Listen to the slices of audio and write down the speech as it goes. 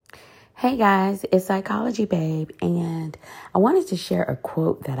Hey guys, it's Psychology Babe, and I wanted to share a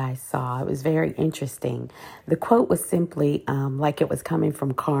quote that I saw. It was very interesting. The quote was simply like it was coming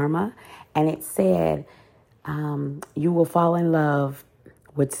from Karma, and it said, you will fall in love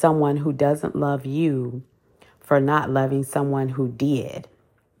with someone who doesn't love you for not loving someone who did.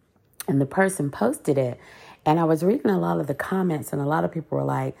 And the person posted it. And I was reading a lot of the comments, and a lot of people were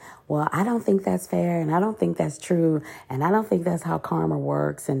like, well, I don't think that's fair, and I don't think that's true, and I don't think that's how karma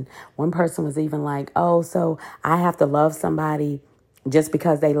works. And one person was even like, oh, so I have to love somebody just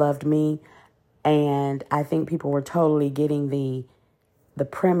because they loved me. And I think people were totally getting the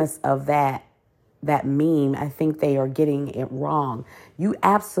premise of that meme. I think they are getting it wrong. You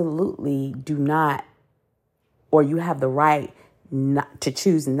absolutely do not, or you have the right not to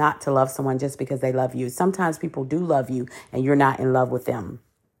choose not to love someone just because they love you. Sometimes people do love you and you're not in love with them.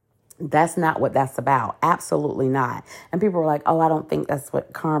 That's not what that's about. Absolutely not. And people are like, oh, I don't think that's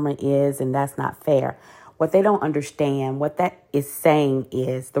what karma is, and that's not fair. What they don't understand, what that is saying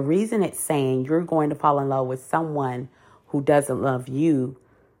is, the reason it's saying you're going to fall in love with someone who doesn't love you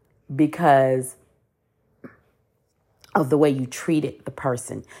because of the way you treated the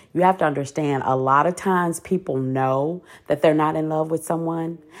person. You have to understand, a lot of times people know that they're not in love with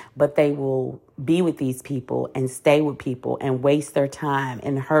someone, but they will be with these people and stay with people and waste their time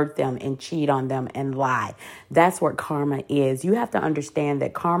and hurt them and cheat on them and lie. That's what karma is. You have to understand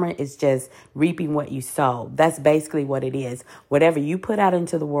that karma is just reaping what you sow. That's basically what it is. Whatever you put out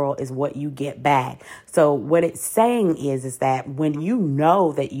into the world is what you get back. So what it's saying is that when you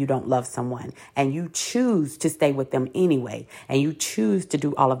know that you don't love someone and you choose to stay with them anyway, and you choose to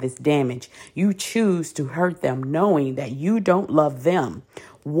do all of this damage, you choose to hurt them knowing that you don't love them,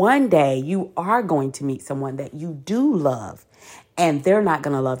 one day you are going to meet someone that you do love, and they're not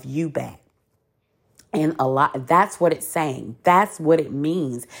going to love you back. And that's what it's saying. That's what it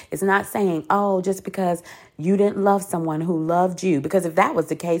means. It's not saying, oh, just because you didn't love someone who loved you, because if that was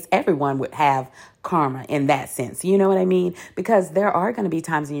the case, everyone would have karma in that sense. You know what I mean? Because there are going to be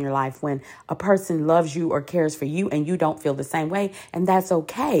times in your life when a person loves you or cares for you and you don't feel the same way. And that's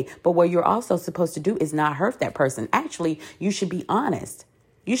okay. But what you're also supposed to do is not hurt that person. Actually, you should be honest.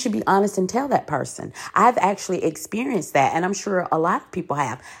 You should be honest and tell that person. I've actually experienced that, and I'm sure a lot of people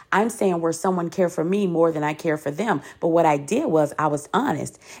have. I'm saying where someone cared for me more than I care for them. But what I did was I was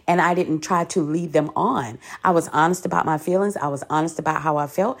honest, and I didn't try to lead them on. I was honest about my feelings. I was honest about how I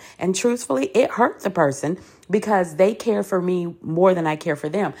felt. And truthfully, it hurt the person because they care for me more than I care for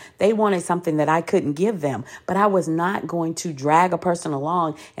them. They wanted something that I couldn't give them, but I was not going to drag a person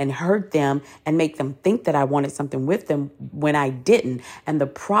along and hurt them and make them think that I wanted something with them when I didn't. And the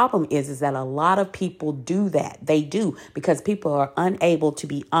problem is that a lot of people do that. They do, because people are unable to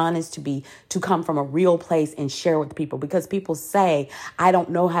be honest, to come from a real place and share with people, because people say, I don't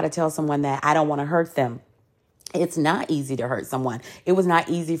know how to tell someone that I don't want to hurt them. It's not easy to hurt someone. It was not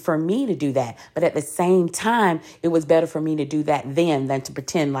easy for me to do that. But at the same time, it was better for me to do that then than to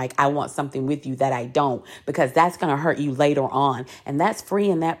pretend like I want something with you that I don't, because that's going to hurt you later on. And that's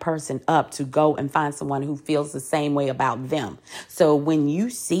freeing that person up to go and find someone who feels the same way about them. So when you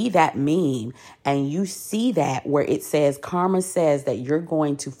see that meme and you see that where it says, karma says that you're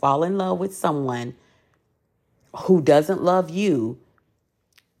going to fall in love with someone who doesn't love you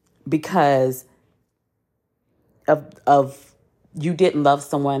because of you didn't love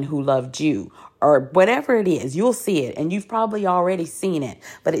someone who loved you, or whatever it is, you'll see it, and you've probably already seen it.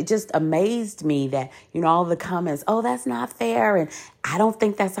 But it just amazed me that, all the comments, oh, that's not fair, and I don't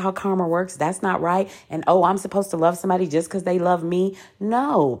think that's how karma works, that's not right, and oh, I'm supposed to love somebody just because they love me.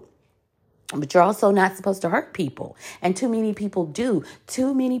 No. But you're also not supposed to hurt people. And too many people do.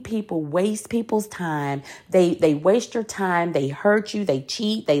 Too many people waste people's time. They waste your time. They hurt you. They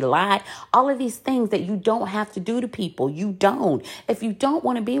cheat. They lie. All of these things that you don't have to do to people. You don't. If you don't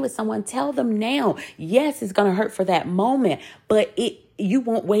want to be with someone, tell them now. Yes, it's going to hurt for that moment, but you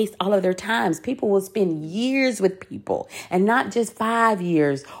won't waste all of their times. People will spend years with people, and not just 5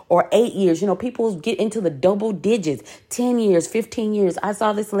 years or 8 years. People get into the double digits, 10 years, 15 years. I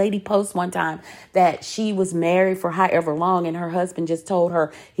saw this lady post one time that she was married for however long, and her husband just told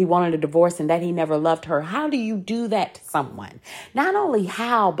her he wanted a divorce and that he never loved her. How do you do that to someone? Not only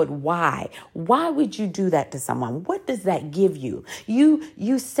how, but why? Why would you do that to someone? What does that give you?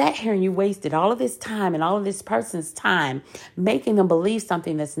 You sat here and you wasted all of this time and all of this person's time making them believe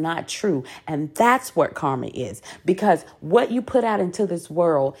something that's not true. And that's what karma is, because what you put out into this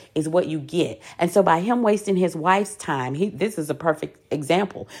world is what you get. And so by him wasting his wife's time, this is a perfect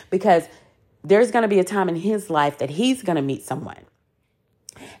example, because there's going to be a time in his life that he's going to meet someone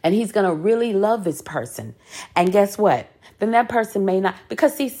and he's going to really love this person. And guess what? then that person may not.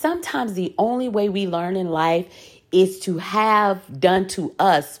 Because see, sometimes the only way we learn in life is to have done to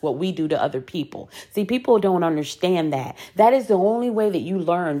us what we do to other people. See, people don't understand that. That is the only way that you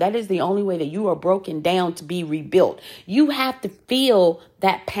learn. That is the only way that you are broken down to be rebuilt. You have to feel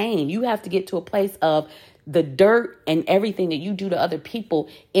that pain. You have to get to a place of the dirt and everything that you do to other people.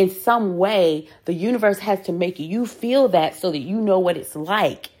 In some way, the universe has to make you feel that so that you know what it's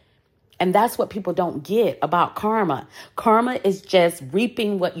like. And that's what people don't get about karma. Karma is just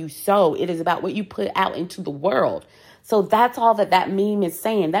reaping what you sow. It is about what you put out into the world. So that's all that meme is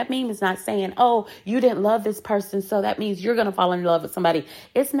saying. That meme is not saying, oh, you didn't love this person, so that means you're going to fall in love with somebody.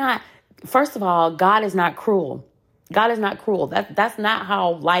 It's not. First of all, God is not cruel. God is not cruel. That's not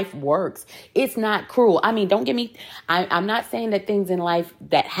how life works. It's not cruel. I mean, don't get me. I'm not saying that things in life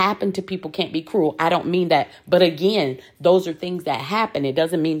that happen to people can't be cruel. I don't mean that. But again, those are things that happen. It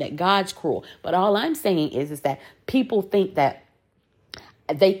doesn't mean that God's cruel. But all I'm saying is that people think that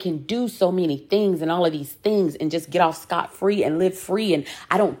they can do so many things and all of these things and just get off scot-free and live free. And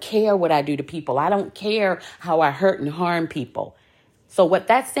I don't care what I do to people. I don't care how I hurt and harm people. So what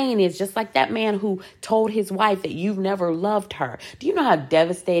that's saying is, just like that man who told his wife that you've never loved her. Do you know how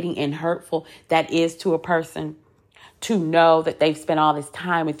devastating and hurtful that is to a person? To know that they've spent all this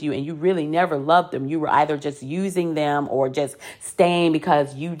time with you and you really never loved them. You were either just using them or just staying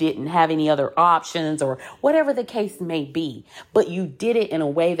because you didn't have any other options or whatever the case may be. But you did it in a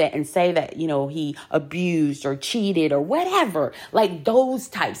way that, and say that, you know, he abused or cheated or whatever, like those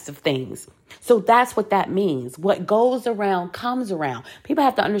types of things. So that's what that means. What goes around comes around. People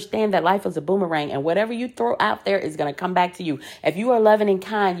have to understand that life is a boomerang, and whatever you throw out there is going to come back to you. If you are loving and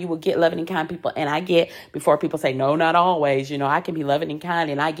kind, you will get loving and kind people. And I get, before people say, no, not always, you know, I can be loving and kind,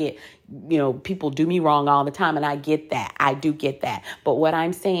 and I get, you know, people do me wrong all the time. And I get that. I do get that. But what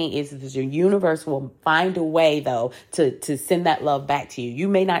I'm saying is that the universe will find a way, though, to send that love back to you. You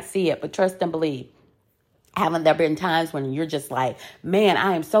may not see it, but trust and believe. Haven't there been times when you're just like, man,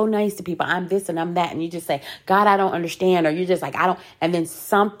 I am so nice to people. I'm this and I'm that. And you just say, God, I don't understand. Or you're just like, I don't. And then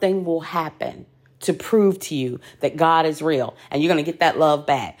something will happen to prove to you that God is real. And you're going to get that love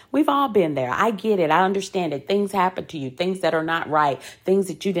back. We've all been there. I get it. I understand it. Things happen to you. Things that are not right. Things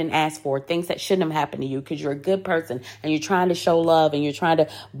that you didn't ask for. Things that shouldn't have happened to you because you're a good person. And you're trying to show love. And you're trying to.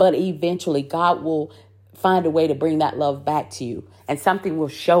 But eventually God will find a way to bring that love back to you. And something will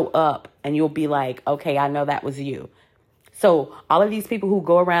show up and you'll be like, okay, I know that was you. So all of these people who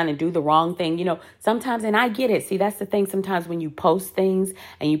go around and do the wrong thing, you know, sometimes, and I get it. See, that's the thing. Sometimes when you post things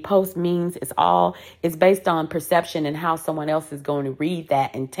and you post memes, it's based on perception and how someone else is going to read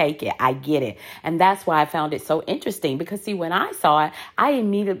that and take it. I get it. And that's why I found it so interesting because, see, when I saw it, I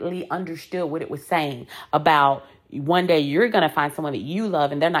immediately understood what it was saying about one day you're going to find someone that you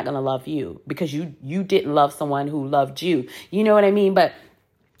love and they're not going to love you because you didn't love someone who loved you. You know what I mean? But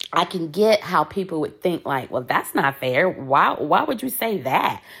I can get how people would think like, well, that's not fair. Why would you say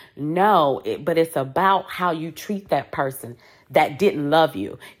that? No, but it's about how you treat that person that didn't love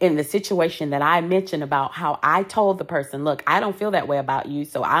you. In the situation that I mentioned about how I told the person, look, I don't feel that way about you.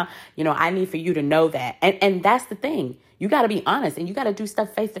 So I need for you to know that. And that's the thing. You got to be honest and you got to do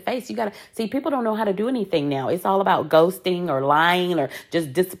stuff face to face. You got to see, people don't know how to do anything now. It's all about ghosting or lying or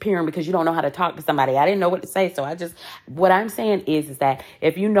just disappearing because you don't know how to talk to somebody. I didn't know what to say. So what I'm saying is that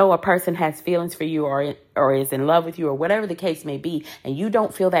if you know a person has feelings for you or is in love with you or whatever the case may be, and you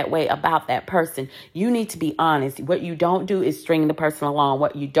don't feel that way about that person, you need to be honest. What you don't do is string the person along.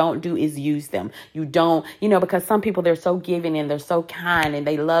 What you don't do is use them. You don't, because some people, they're so giving and they're so kind and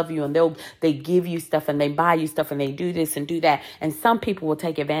they love you and they give you stuff and they buy you stuff and they do this and do that. And some people will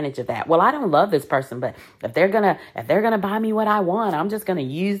take advantage of that. Well, I don't love this person, but if they're gonna buy me what I want, I'm just gonna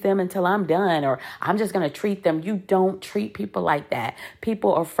use them until I'm done, or I'm just gonna treat them. You don't treat people like that.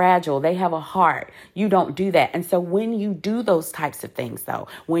 People are fragile. They have a heart. You don't do that. And so when you do those types of things, though,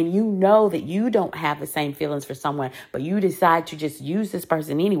 when you know that you don't have the same feelings for someone, but you decide to just use this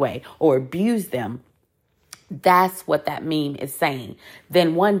person anyway or abuse them, that's what that meme is saying.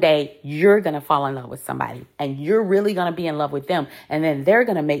 Then one day you're going to fall in love with somebody and you're really going to be in love with them. And then they're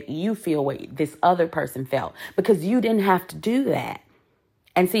going to make you feel what this other person felt because you didn't have to do that.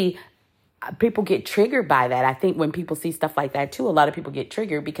 And see, people get triggered by that. I think when people see stuff like that too, a lot of people get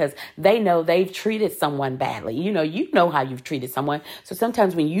triggered because they know they've treated someone badly. You know how you've treated someone. So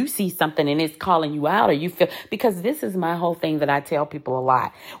sometimes when you see something and it's calling you out or you feel, because this is my whole thing that I tell people a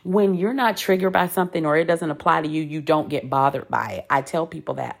lot. When you're not triggered by something or it doesn't apply to you, you don't get bothered by it. I tell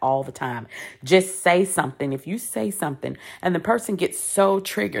people that all the time. Just say something. If you say something and the person gets so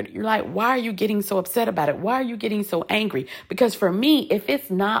triggered, you're like, why are you getting so upset about it? Why are you getting so angry? Because for me, if it's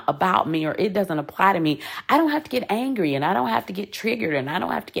not about me or or it doesn't apply to me, I don't have to get angry and I don't have to get triggered and I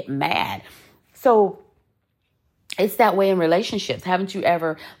don't have to get mad. So it's that way in relationships. Haven't you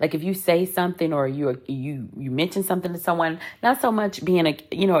ever, like, if you say something or you mention something to someone, not so much being,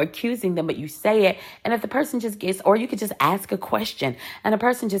 accusing them, but you say it. And if the person just gets, or you could just ask a question and the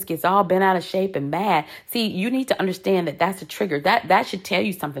person just gets all bent out of shape and mad. See, you need to understand that that's a trigger. That should tell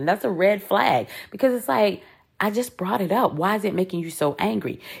you something. That's a red flag, because it's like, I just brought it up. Why is it making you so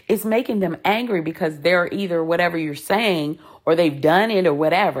angry? It's making them angry because they're either whatever you're saying or they've done it or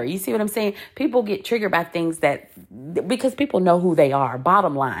whatever. You see what I'm saying? People get triggered by things because people know who they are.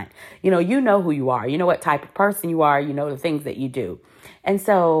 Bottom line, you know who you are. You know what type of person you are. You know the things that you do. And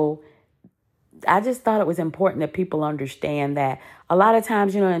so I just thought it was important that people understand that a lot of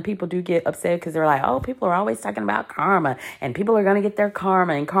times, and people do get upset because they're like, oh, people are always talking about karma and people are going to get their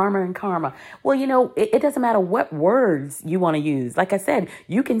karma and karma and karma. Well, it doesn't matter what words you want to use. Like I said,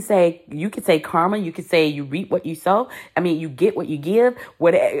 you could say karma. You could say you reap what you sow. I mean, you get what you give.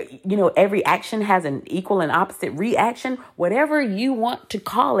 Every action has an equal and opposite reaction. Whatever you want to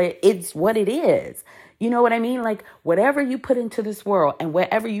call it, it's what it is. You know what I mean? Like, whatever you put into this world and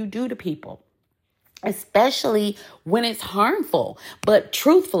whatever you do to people, especially when it's harmful. But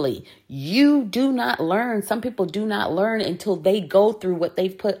truthfully, you do not learn. Some people do not learn until they go through what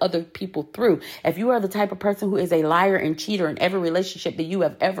they've put other people through. If you are the type of person who is a liar and cheater in every relationship that you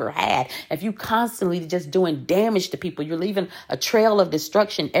have ever had, if you constantly just doing damage to people, you're leaving a trail of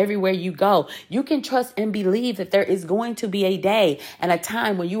destruction everywhere you go, you can trust and believe that there is going to be a day and a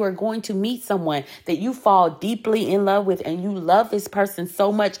time when you are going to meet someone that you fall deeply in love with and you love this person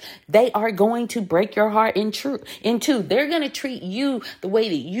so much, they are going to break your heart in two. They're going to treat you the way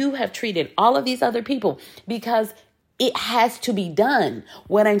that you have treated all of these other people, because it has to be done.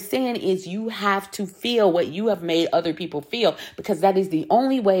 What I'm saying is you have to feel what you have made other people feel, because that is the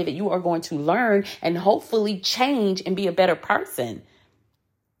only way that you are going to learn and hopefully change and be a better person.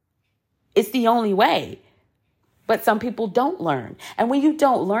 It's the only way. But some people don't learn. And when you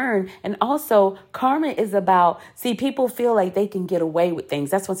don't learn, and also karma is about, people feel like they can get away with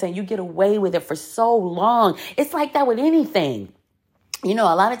things. That's what I'm saying. You get away with it for so long. It's like that with anything. A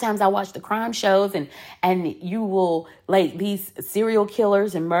lot of times I watch the crime shows and you will, like, these serial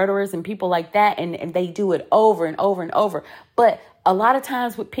killers and murderers and people like that. And they do it over and over and over. But a lot of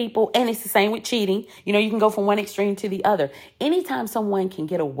times with people, and it's the same with cheating, you can go from one extreme to the other. Anytime someone can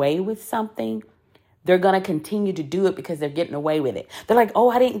get away with something, they're going to continue to do it because they're getting away with it. They're like,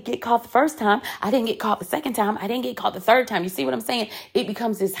 oh, I didn't get caught the first time. I didn't get caught the second time. I didn't get caught the third time. You see what I'm saying? It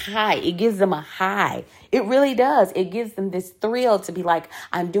becomes this high. It gives them a high. It really does. It gives them this thrill to be like,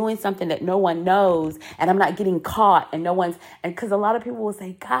 I'm doing something that no one knows and I'm not getting caught, and and because a lot of people will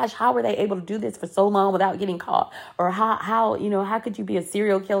say, gosh, how were they able to do this for so long without getting caught? Or how could you be a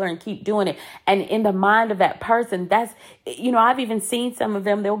serial killer and keep doing it? And in the mind of that person, that's, I've even seen some of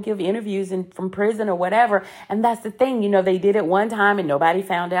them, they'll give interviews from prison or whatever. And that's the thing, they did it one time and nobody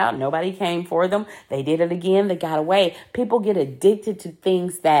found out. Nobody came for them. They did it again. They got away. People get addicted to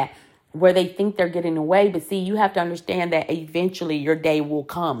things where they think they're getting away. But see, you have to understand that eventually your day will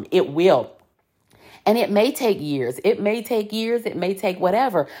come. It will. And it may take years. It may take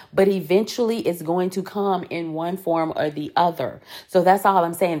whatever, but eventually it's going to come in one form or the other. So that's all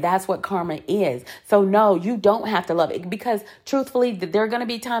I'm saying. That's what karma is. So no, you don't have to love it, because truthfully, there are going to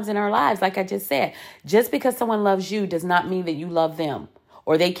be times in our lives, like I just said, just because someone loves you does not mean that you love them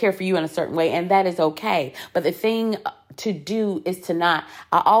or they care for you in a certain way. And that is okay. But the thing to do is to not,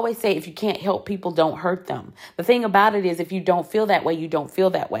 I always say, if you can't help people, don't hurt them. The thing about it is, if you don't feel that way, you don't feel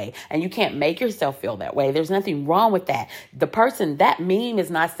that way. And you can't make yourself feel that way. There's nothing wrong with that. That meme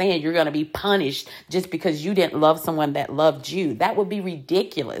is not saying you're going to be punished just because you didn't love someone that loved you. That would be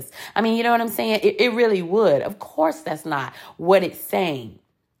ridiculous. I mean, you know what I'm saying? It really would. Of course, that's not what it's saying.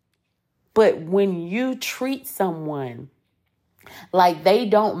 But when you treat someone like they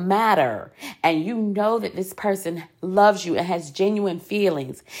don't matter, and you know that this person loves you and has genuine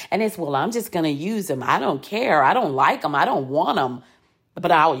feelings, and it's, well, I'm just going to use them. I don't care. I don't like them. I don't want them. But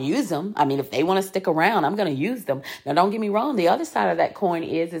I'll use them. I mean, if they want to stick around, I'm going to use them. Now, don't get me wrong. The other side of that coin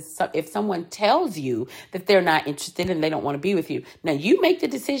is if someone tells you that they're not interested and they don't want to be with you. Now, you make the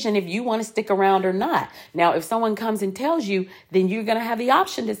decision if you want to stick around or not. Now, if someone comes and tells you, then you're going to have the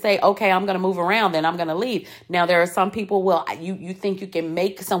option to say, okay, I'm going to move around, then I'm going to leave. Now, there are some people, well, you think you can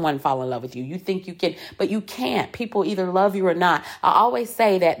make someone fall in love with you. You think you can, but you can't. People either love you or not. I always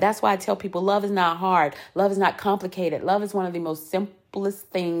say that. That's why I tell people love is not hard. Love is not complicated. Love is one of the most simplest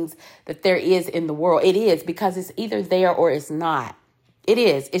things that there is in the world. It is, because it's either there or it's not. It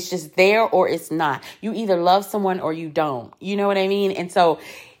is. It's just there or it's not. You either love someone or you don't. You know what I mean? And so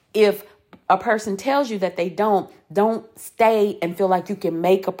if a person tells you that they don't stay and feel like you can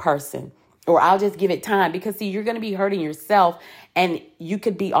make a person, or I'll just give it time, because see, you're going to be hurting yourself, and you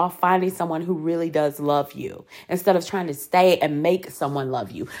could be off finding someone who really does love you instead of trying to stay and make someone love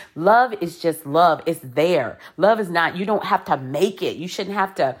you. Love is just love. It's there. Love is not, you don't have to make it. You shouldn't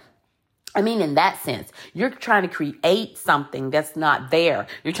have to. I mean, in that sense, you're trying to create something that's not there.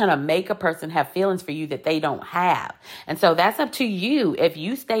 You're trying to make a person have feelings for you that they don't have. And so that's up to you if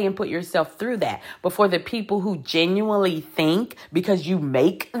you stay and put yourself through that. But for the people who genuinely think because you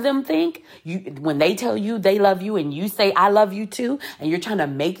make them think, when they tell you they love you and you say, I love you too, and you're trying to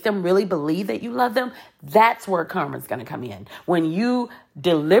make them really believe that you love them, that's where karma is going to come in. When you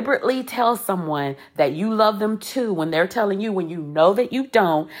deliberately tell someone that you love them too, when they're telling you, when you know that you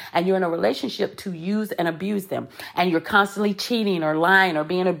don't, and you're in a relationship to use and abuse them, and you're constantly cheating or lying or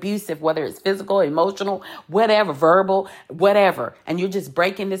being abusive, whether it's physical, emotional, whatever, verbal, whatever, and you're just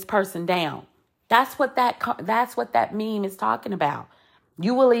breaking this person down. That's what that meme is talking about.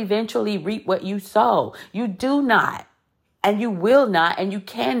 You will eventually reap what you sow. You do not. And you will not, and you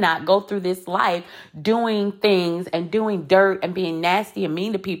cannot go through this life doing things and doing dirt and being nasty and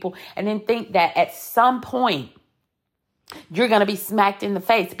mean to people and then think that at some point you're going to be smacked in the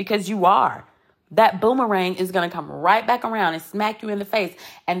face, because you are. That boomerang is going to come right back around and smack you in the face.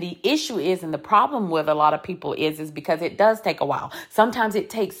 And the issue is, and the problem with a lot of people is because it does take a while. Sometimes it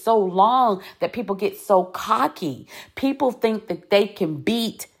takes so long that people get so cocky. People think that they can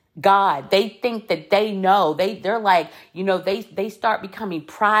beat God. They think that they know. They're like, they start becoming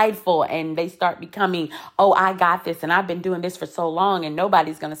prideful, and they start becoming, oh, I got this, and I've been doing this for so long, and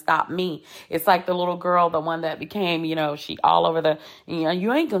nobody's going to stop me. It's like the little girl, the one that became, she all over the,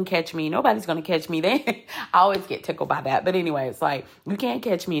 you ain't going to catch me. Nobody's going to catch me. I always get tickled by that. But anyway, it's like, you can't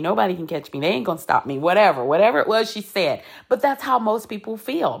catch me. Nobody can catch me. They ain't going to stop me. Whatever it was she said. But that's how most people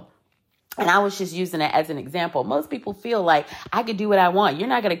feel. And I was just using it as an example. Most people feel like I could do what I want. You're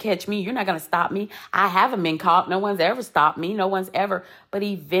not going to catch me. You're not going to stop me. I haven't been caught. No one's ever stopped me. No one's ever. But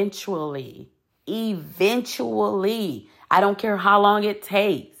eventually, I don't care how long it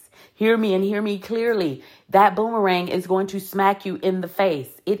takes. Hear me and hear me clearly. That boomerang is going to smack you in the face.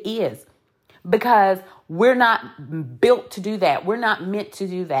 It is. Because we're not built to do that. We're not meant to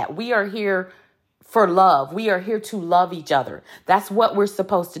do that. We are here for love. We are here to love each other. That's what we're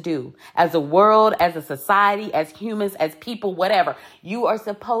supposed to do. As a world, as a society, as humans, as people, whatever. You are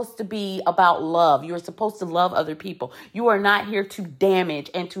supposed to be about love. You are supposed to love other people. You are not here to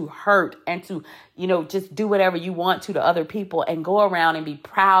damage and to hurt and to, just do whatever you want to other people and go around and be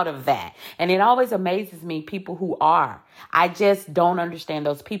proud of that. And it always amazes me, people who are. I just don't understand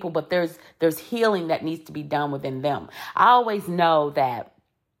those people, but there's healing that needs to be done within them. I always know that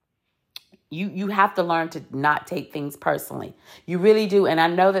you have to learn to not take things personally. You really do. And I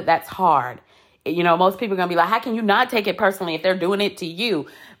know that that's hard. Most people are going to be like, how can you not take it personally if they're doing it to you?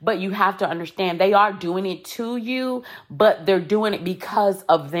 But you have to understand they are doing it to you, but they're doing it because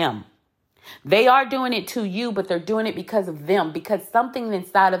of them. They are doing it to you, but they're doing it because of them, because something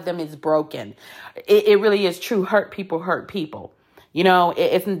inside of them is broken. It really is true. Hurt people hurt people.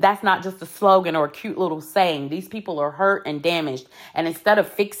 That's not just a slogan or a cute little saying. These people are hurt and damaged. And instead of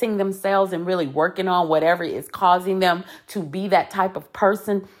fixing themselves and really working on whatever is causing them to be that type of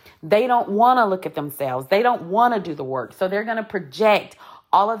person, they don't want to look at themselves. They don't want to do the work. So they're going to project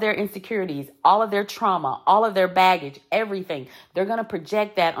all of their insecurities, all of their trauma, all of their baggage, everything. They're going to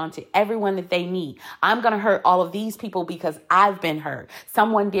project that onto everyone that they meet. I'm going to hurt all of these people because I've been hurt.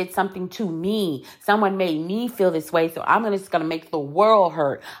 Someone did something to me. Someone made me feel this way. So I'm just going to make the world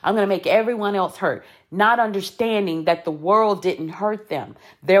hurt. I'm going to make everyone else hurt. Not understanding that the world didn't hurt them.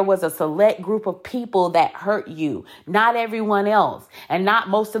 There was a select group of people that hurt you, not everyone else, and not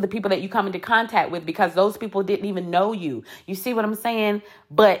most of the people that you come into contact with, because those people didn't even know you. You see what I'm saying?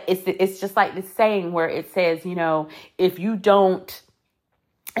 But it's just like this saying where it says, if you don't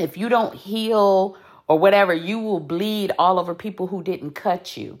heal or whatever, you will bleed all over people who didn't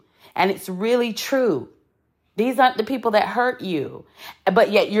cut you. And it's really true. These aren't the people that hurt you,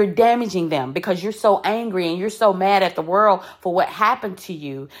 but yet you're damaging them because you're so angry and you're so mad at the world for what happened to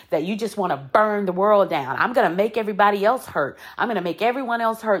you that you just want to burn the world down. I'm going to make everybody else hurt. I'm going to make everyone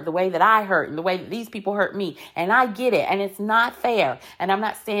else hurt the way that I hurt and the way that these people hurt me. And I get it. And it's not fair. And I'm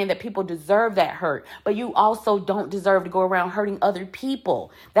not saying that people deserve that hurt, but you also don't deserve to go around hurting other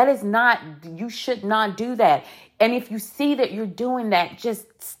people. You should not do that. And if you see that you're doing that, just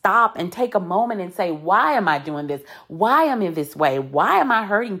stop and take a moment and say, why am I doing this? Why am I in this way? Why am I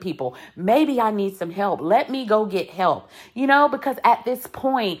hurting people? Maybe I need some help. Let me go get help. Because at this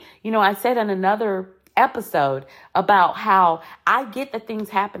point, I said in another episode about how I get that things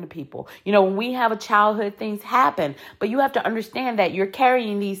happen to people. When we have a childhood, things happen, but you have to understand that you're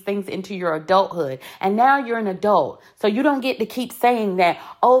carrying these things into your adulthood, and now you're an adult. So you don't get to keep saying that,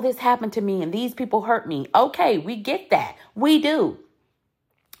 oh, this happened to me and these people hurt me. Okay, we get that. We do.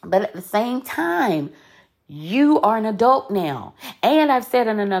 But at the same time, you are an adult now. And I've said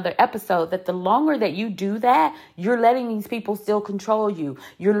in another episode that the longer that you do that, you're letting these people still control you.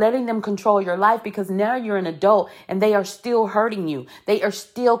 You're letting them control your life because now you're an adult and they are still hurting you. They are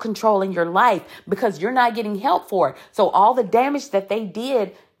still controlling your life because you're not getting help for it. So all the damage that they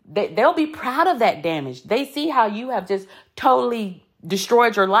did, they'll be proud of that damage. They see how you have just totally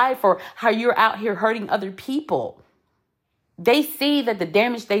destroyed your life or how you're out here hurting other people. They see that the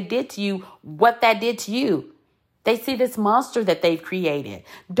damage they did to you, what that did to you. They see this monster that they've created.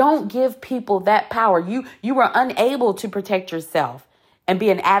 Don't give people that power. You were unable to protect yourself and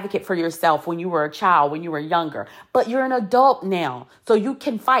be an advocate for yourself when you were a child, when you were younger. But you're an adult now, so you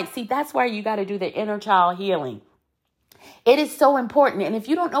can fight. See, that's where you got to do the inner child healing. It is so important. And if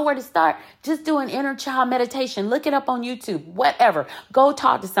you don't know where to start, just do an inner child meditation. Look it up on YouTube, whatever. Go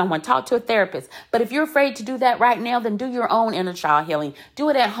talk to someone, talk to a therapist. But if you're afraid to do that right now, then do your own inner child healing. Do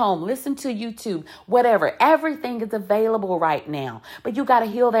it at home. Listen to YouTube, whatever. Everything is available right now. But you got to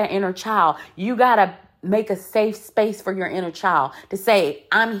heal that inner child. You got to make a safe space for your inner child to say,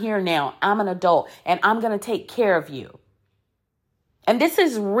 I'm here now. I'm an adult and I'm going to take care of you. And this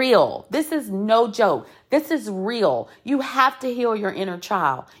is real. This is no joke. This is real. You have to heal your inner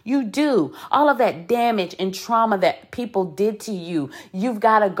child. You do. All of that damage and trauma that people did to you, you've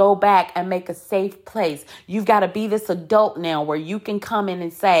got to go back and make a safe place. You've got to be this adult now where you can come in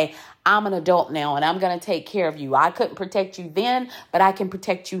and say, I'm an adult now and I'm going to take care of you. I couldn't protect you then, but I can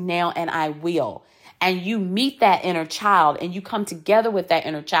protect you now and I will. And you meet that inner child and you come together with that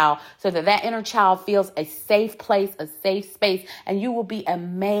inner child so that that inner child feels a safe place, a safe space. And you will be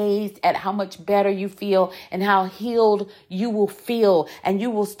amazed at how much better you feel and how healed you will feel. And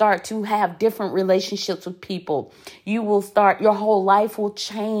you will start to have different relationships with people. Your whole life will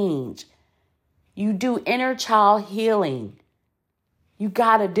change. You do inner child healing. You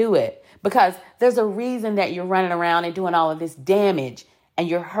got to do it because there's a reason that you're running around and doing all of this damage. And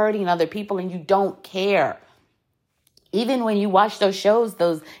you're hurting other people and you don't care. Even when you watch those shows,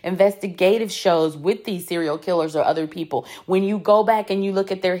 those investigative shows with these serial killers or other people, when you go back and you look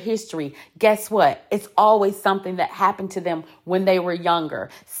at their history, guess what? It's always something that happened to them when they were younger.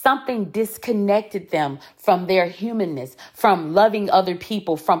 Something disconnected them from their humanness, from loving other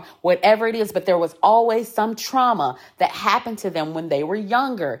people, from whatever it is. But there was always some trauma that happened to them when they were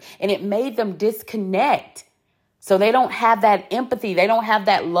younger and it made them disconnect. So they don't have that empathy. They don't have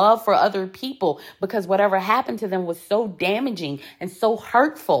that love for other people because whatever happened to them was so damaging and so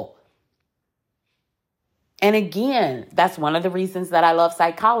hurtful. And again, that's one of the reasons that I love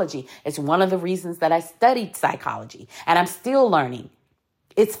psychology. It's one of the reasons that I studied psychology and I'm still learning.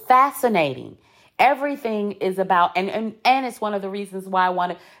 It's fascinating. Everything is about, and it's one of the reasons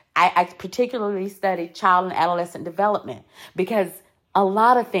why I particularly studied child and adolescent development because a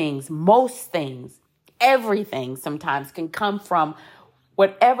lot of things, most things, everything sometimes can come from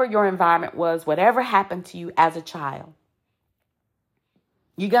whatever your environment was, whatever happened to you as a child.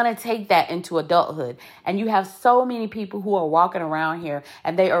 You're going to take that into adulthood. And you have so many people who are walking around here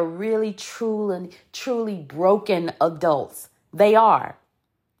and they are really truly broken adults. They are.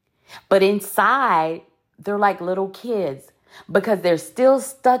 But inside, they're like little kids because they're still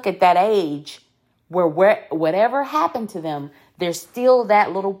stuck at that age where whatever happened to them, they're still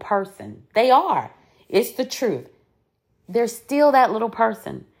that little person. They are. It's the truth. They're still that little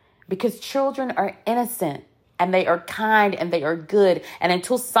person because children are innocent and they are kind and they are good. And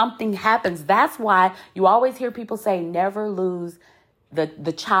until something happens, that's why you always hear people say, never lose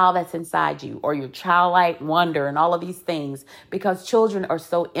the child that's inside you or your childlike wonder and all of these things because children are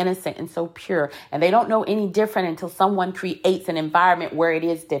so innocent and so pure and they don't know any different until someone creates an environment where it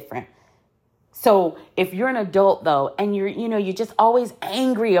is different. So if you're an adult, though, and you're just always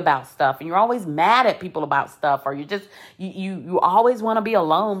angry about stuff and you're always mad at people about stuff or you always want to be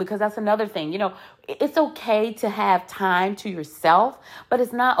alone because that's another thing. It's okay to have time to yourself, but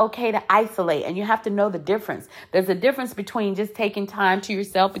it's not okay to isolate. And you have to know the difference. There's a difference between just taking time to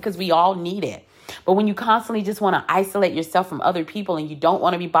yourself because we all need it. But when you constantly just want to isolate yourself from other people and you don't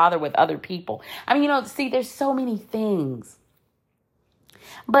want to be bothered with other people. There's so many things.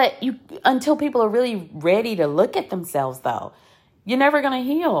 But until people are really ready to look at themselves, though, you're never going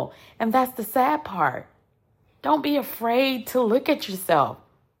to heal. And that's the sad part. Don't be afraid to look at yourself.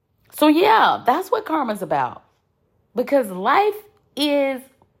 So, yeah, that's what karma's about. Because life is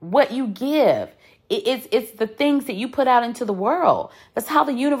what you give. It's the things that you put out into the world. That's how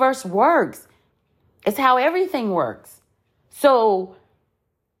the universe works. It's how everything works. So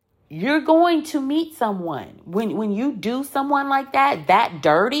you're going to meet someone when you do someone like that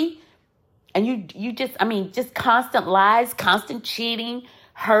dirty, and you just constant lies, constant cheating,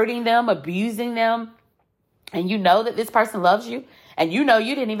 hurting them, abusing them, and you know that this person loves you, and you know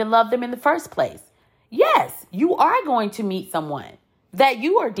you didn't even love them in the first place. Yes, you are going to meet someone that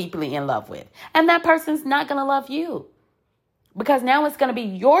you are deeply in love with, and that person's not going to love you, because now it's going to be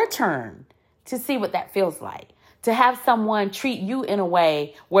your turn to see what that feels like. To have someone treat you in a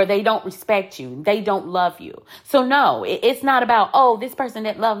way where they don't respect you, they don't love you. So no, it's not about, oh, this person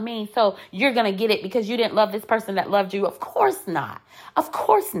didn't love me, so you're going to get it because you didn't love this person that loved you. Of course not. Of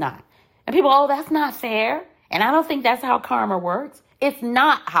course not. And people, oh, that's not fair. And I don't think that's how karma works. It's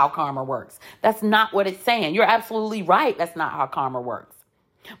not how karma works. That's not what it's saying. You're absolutely right. That's not how karma works.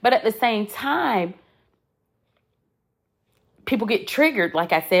 But at the same time, people get triggered,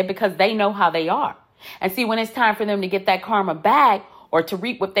 like I said, because they know how they are. And see, when it's time for them to get that karma back or to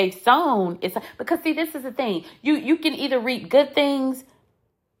reap what they've sown, it's because, see, this is the thing. You can either reap good things,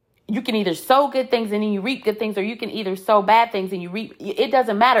 you can either sow good things and then you reap good things, or you can either sow bad things and you reap. It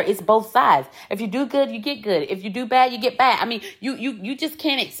doesn't matter. It's both sides. If you do good, you get good. If you do bad, you get bad. I mean, you just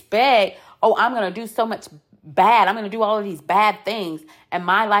can't expect, oh, I'm going to do so much bad. I'm going to do all of these bad things, and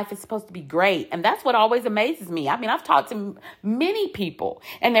my life is supposed to be great. And that's what always amazes me. I mean, I've talked to many people,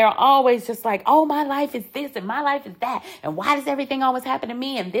 and they're always just like, oh, my life is this and my life is that. And why does everything always happen to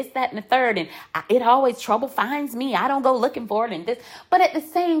me? And this, that, and the third. And it always trouble finds me. I don't go looking for it and this. But at the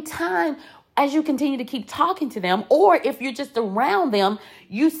same time, as you continue to keep talking to them, or if you're just around them,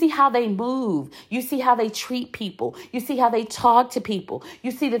 you see how they move. You see how they treat people. You see how they talk to people.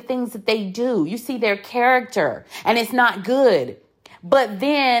 You see the things that they do. You see their character, and it's not good. But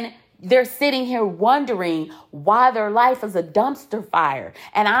then they're sitting here wondering why their life is a dumpster fire.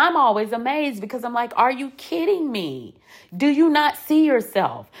 And I'm always amazed because I'm like, are you kidding me? Do you not see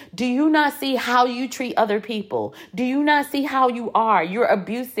yourself? Do you not see how you treat other people? Do you not see how you are? You're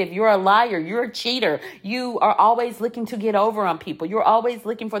abusive. You're a liar. You're a cheater. You are always looking to get over on people. You're always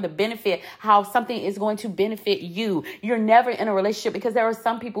looking for the benefit, how something is going to benefit you. You're never in a relationship, because there are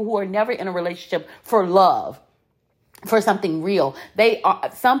some people who are never in a relationship for love, for something real.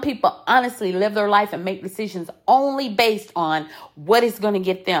 Some people honestly live their life and make decisions only based on what is going to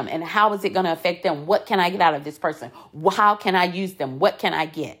get them and how is it going to affect them. What can I get out of this person? How can I use them? What can I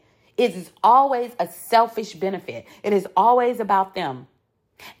get? It is always a selfish benefit. It is always about them.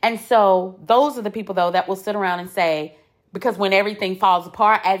 And so those are the people, though, that will sit around and say, because when everything falls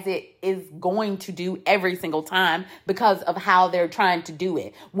apart, as it is going to do every single time because of how they're trying to do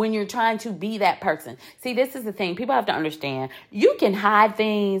it, when you're trying to be that person. See, this is the thing. People have to understand. You can hide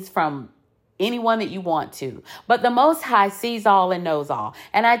things from anyone that you want to, but the Most High sees all and knows all.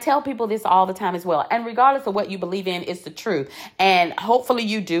 And I tell people this all the time as well. And regardless of what you believe in, it's the truth. And hopefully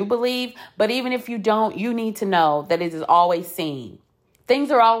you do believe. But even if you don't, you need to know that it is always seen. Things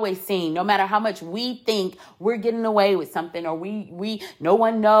are always seen, no matter how much we think we're getting away with something, or we no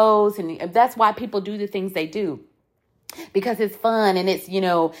one knows. And that's why people do the things they do, because it's fun. And it's,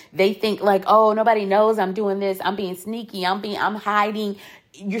 they think like, oh, nobody knows I'm doing this. I'm being sneaky. I'm hiding.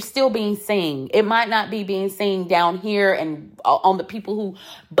 You're still being seen. It might not be being seen down here and on the people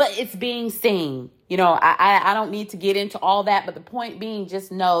but it's being seen. I don't need to get into all that, but the point being,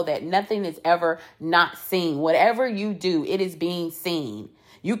 just know that nothing is ever not seen. Whatever you do, it is being seen.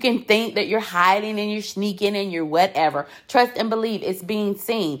 You can think that you're hiding and you're sneaking and you're whatever. Trust and believe it's being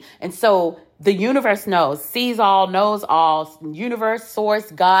seen. And so the universe knows, sees all, knows all. Universe, source,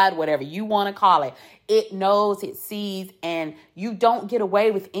 God, whatever you want to call it. It knows, it sees, and you don't get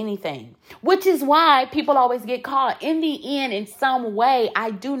away with anything, which is why people always get caught. In the end, in some way,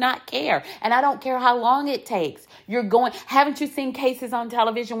 I do not care. And I don't care how long it takes. Haven't you seen cases on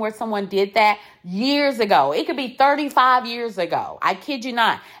television where someone did that years ago? It could be 35 years ago. I kid you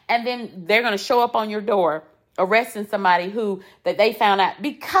not. And then they're going to show up on your door arresting somebody that they found out,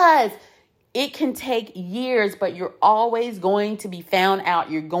 because it can take years, but you're always going to be found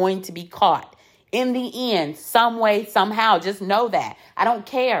out. You're going to be caught. In the end, some way, somehow, just know that. I don't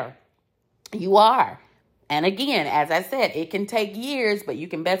care. You are. And again, as I said, it can take years, but you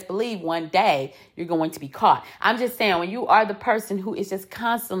can best believe one day you're going to be caught. I'm just saying, when you are the person who is just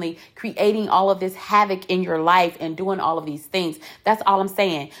constantly creating all of this havoc in your life and doing all of these things, that's all I'm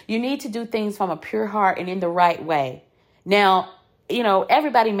saying. You need to do things from a pure heart and in the right way. Now,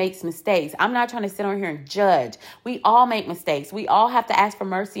 everybody makes mistakes. I'm not trying to sit on here and judge. We all make mistakes. We all have to ask for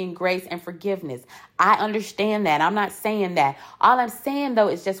mercy and grace and forgiveness. I understand that. I'm not saying that. All I'm saying, though,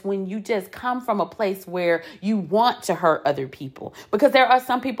 is just when you just come from a place where you want to hurt other people, because there are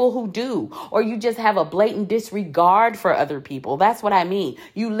some people who do, or you just have a blatant disregard for other people. That's what I mean.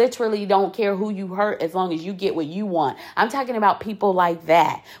 You literally don't care who you hurt as long as you get what you want. I'm talking about people like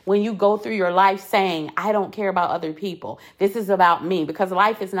that. When you go through your life saying, I don't care about other people. This is about me, because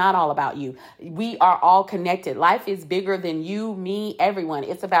life is not all about you. We are all connected. Life is bigger than you, me, everyone.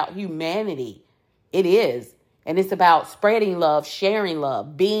 It's about humanity. It is. And it's about spreading love, sharing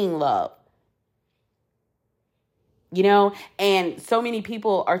love, being love. And so many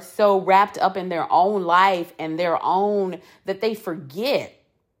people are so wrapped up in their own life and that they forget.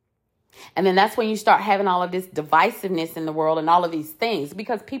 And then that's when you start having all of this divisiveness in the world and all of these things,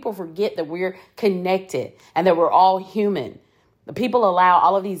 because people forget that we're connected and that we're all human. The people allow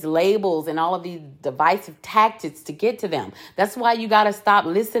all of these labels and all of these divisive tactics to get to them. That's why you got to stop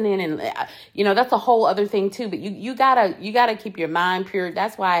listening. And, that's a whole other thing, too. But you gotta keep your mind pure.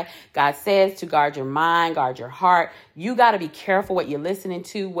 That's why God says to guard your mind, guard your heart. You got to be careful what you're listening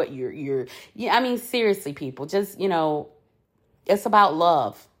to, what seriously, people, just, it's about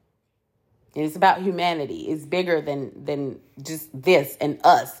love. It's about humanity. It's bigger than just this and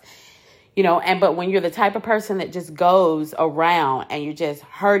us. But when you're the type of person that just goes around and you're just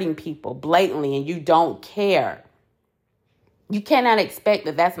hurting people blatantly and you don't care, you cannot expect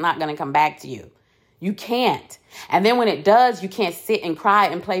that that's not going to come back to you. You can't. And then when it does, you can't sit and cry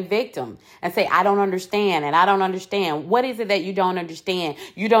and play victim and say, I don't understand. And I don't understand. What is it that you don't understand?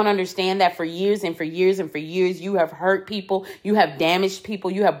 You don't understand that for years and for years and for years, you have hurt people. You have damaged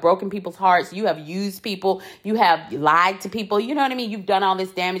people. You have broken people's hearts. You have used people. You have lied to people. You know what I mean? You've done all this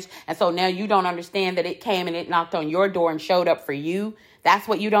damage. And so now you don't understand that it came and it knocked on your door and showed up for you. That's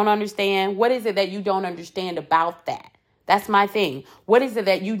what you don't understand. What is it that you don't understand about that? That's my thing. What is it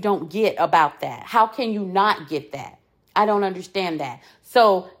that you don't get about that? How can you not get that? I don't understand that.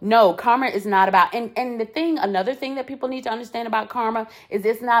 So no, karma is not about, and another thing that people need to understand about karma is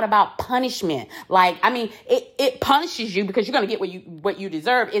it's not about punishment. It punishes you because you're going to get what you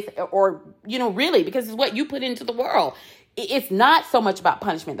deserve. Really, because it's what you put into the world. It's not so much about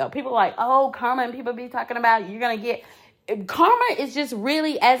punishment, though. People are like, oh, karma, and people be talking about you're going to get, karma is just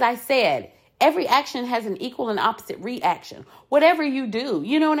really, as I said, every action has an equal and opposite reaction. Whatever you do,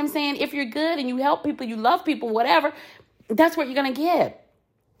 you know what I'm saying? If you're good and you help people, you love people, whatever, that's what you're going to get.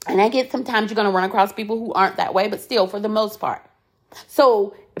 And I get sometimes you're going to run across people who aren't that way, but still, for the most part.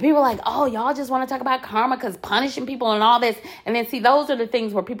 So people are like, oh, y'all just want to talk about karma because punishing people and all this. And then see, those are the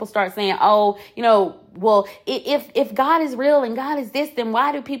things where people start saying, oh, well, if God is real and God is this, then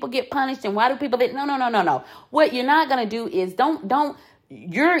why do people get punished? And why do people that? No. What you're not going to do is don't.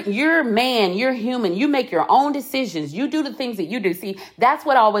 You're man, you're human. You make your own decisions. You do the things that you do. See, that's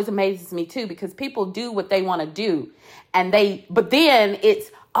what always amazes me too, because people do what they want to do. But then it's,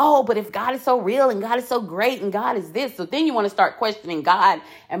 oh, but if God is so real and God is so great and God is this. So then you want to start questioning God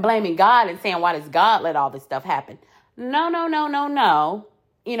and blaming God and saying, why does God let all this stuff happen? No.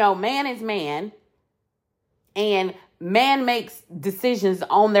 Man is man, and man makes decisions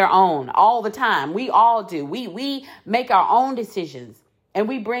on their own all the time. We all do. We make our own decisions. And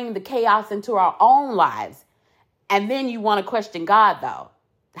we bring the chaos into our own lives. And then you want to question God, though.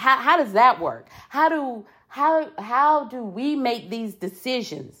 How does that work? How do we make these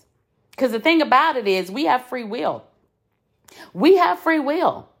decisions? Because the thing about it is we have free will. We have free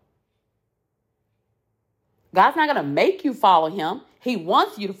will. God's not going to make you follow him. He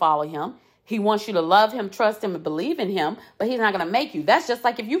wants you to follow him. He wants you to love him, trust him, and believe in him, but he's not going to make you. That's just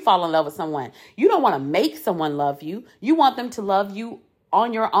like if you fall in love with someone. You don't want to make someone love you. You want them to love you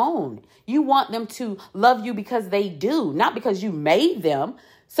on your own. You want them to love you because they do, not because you made them.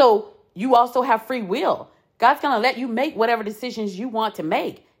 So you also have free will. God's going to let you make whatever decisions you want to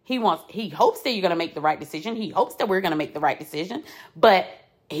make. He hopes that you're going to make the right decision. He hopes that we're going to make the right decision, but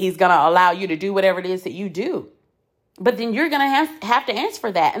he's going to allow you to do whatever it is that you do. But then you're going to have to answer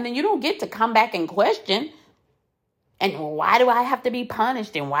for that. And then you don't get to come back and question. And why do I have to be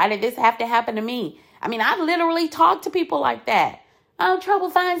punished? And why did this have to happen to me? I mean, I literally talk to people like that. Oh, trouble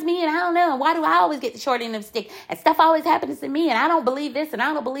finds me, and I don't know. Why do I always get the short end of the stick? And stuff always happens to me, and I don't believe this, and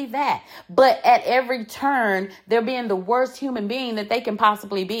I don't believe that. But at every turn, they're being the worst human being that they can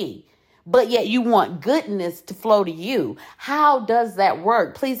possibly be. But yet you want goodness to flow to you. How does that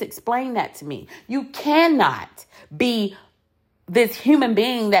work? Please explain that to me. You cannot be this human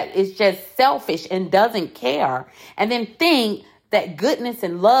being that is just selfish and doesn't care, and then think that goodness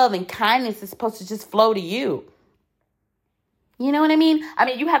and love and kindness is supposed to just flow to you. You know what I mean? I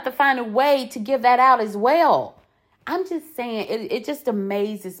mean, you have to find a way to give that out as well. I'm just saying, it just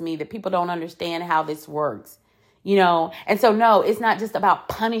amazes me that people don't understand how this works, you know? And so, no, it's not just about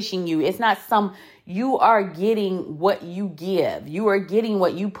punishing you. It's not you are getting what you give. You are getting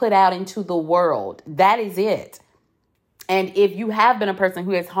what you put out into the world. That is it. And if you have been a person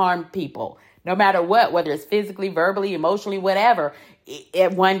who has harmed people, no matter what, whether it's physically, verbally, emotionally, whatever,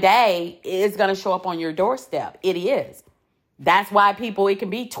 one day it's going to show up on your doorstep. It is. That's why it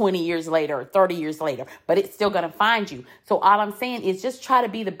can be 20 years later or 30 years later, but it's still going to find you. So all I'm saying is just try to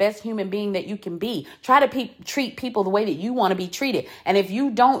be the best human being that you can be. Try to treat people the way that you want to be treated. And if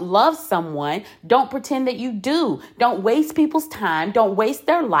you don't love someone, don't pretend that you do. Don't waste people's time. Don't waste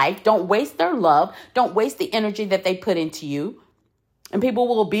their life. Don't waste their love. Don't waste the energy that they put into you. And people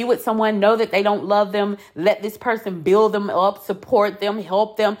will be with someone, know that they don't love them, let this person build them up, support them,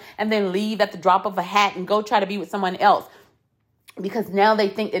 help them, and then leave at the drop of a hat and go try to be with someone else. Because now they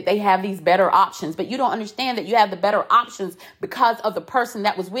think that they have these better options, but you don't understand that you have the better options because of the person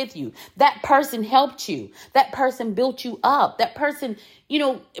that was with you. That person helped you. That person built you up. That person,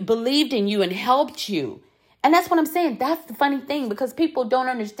 believed in you and helped you. And that's what I'm saying. That's the funny thing, because people don't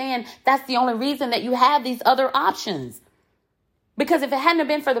understand that's the only reason that you have these other options. Because if it hadn't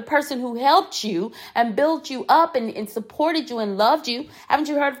been for the person who helped you and built you up and supported you and loved you, haven't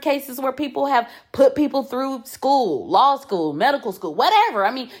you heard of cases where people have put people through school, law school, medical school, whatever?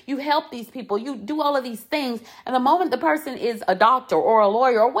 I mean, you help these people, you do all of these things. And the moment the person is a doctor or a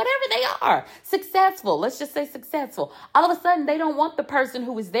lawyer or whatever they are, successful, let's just say successful, all of a sudden they don't want the person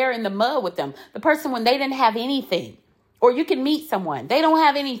who was there in the mud with them, the person when they didn't have anything. Or you can meet someone. They don't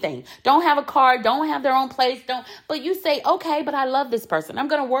have anything. Don't have a car. Don't have their own place. But you say, okay, but I love this person. I'm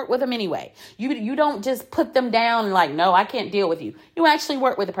going to work with them anyway. You don't just put them down and like, no, I can't deal with you. You actually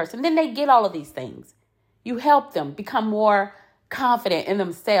work with the person. Then they get all of these things. You help them become more confident in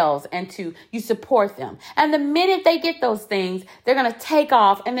themselves and you support them. And the minute they get those things, they're going to take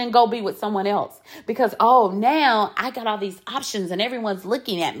off and then go be with someone else because, now I got all these options and everyone's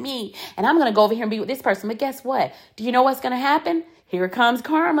looking at me and I'm going to go over here and be with this person. But guess what? Do you know what's going to happen? Here comes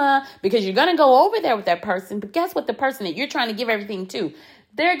karma, because you're going to go over there with that person. But guess what? The person that you're trying to give everything to,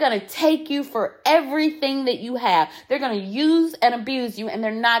 they're going to take you for everything that you have. They're going to use and abuse you, and they're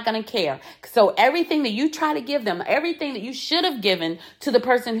not going to care. So everything that you try to give them, everything that you should have given to the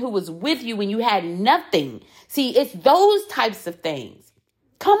person who was with you when you had nothing. See, it's those types of things.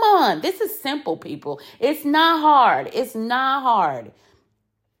 Come on. This is simple, people. It's not hard. It's not hard.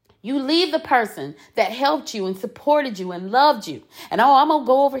 You leave the person that helped you and supported you and loved you. And I'm going to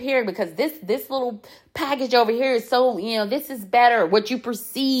go over here because this little package over here is so, this is better, what you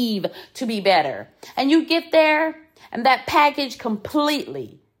perceive to be better. And you get there and that package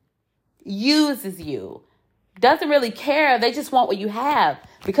completely uses you. Doesn't really care. They just want what you have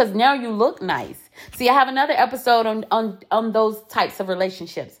because now you look nice. See, I have another episode on those types of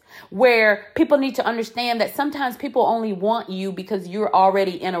relationships where people need to understand that sometimes people only want you because you're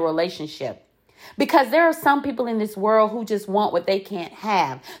already in a relationship. Because there are some people in this world who just want what they can't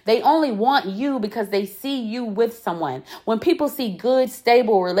have. They only want you because they see you with someone. When people see good,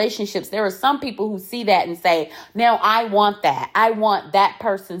 stable relationships, there are some people who see that and say, now I want that. I want that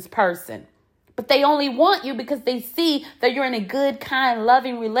person's person. But they only want you because they see that you're in a good, kind,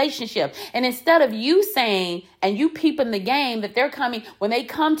 loving relationship. And instead of you saying, and you peeping the game that they're coming, when they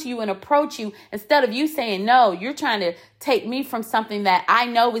come to you and approach you, instead of you saying, no, you're trying to take me from something that I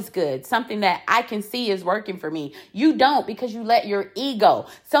know is good, something that I can see is working for me. You don't, because you let your ego.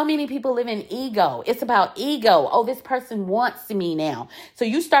 So many people live in ego. It's about ego. Oh, this person wants me now. So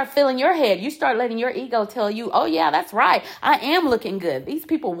you start filling your head. You start letting your ego tell you, oh yeah, that's right. I am looking good. These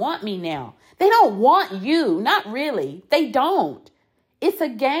people want me now. They don't want you. Not really. They don't. It's a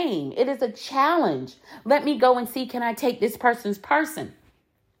game. It is a challenge. Let me go and see, can I take this person's person?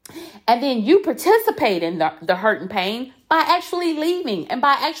 And then you participate in the hurt and pain by actually leaving and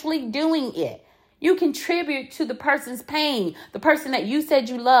by actually doing it. You contribute to the person's pain, the person that you said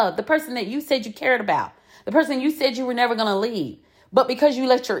you loved, the person that you said you cared about, the person you said you were never going to leave. But because you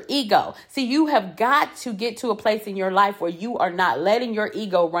let your ego, see, you have got to get to a place in your life where you are not letting your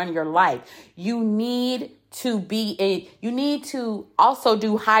ego run your life. You need to also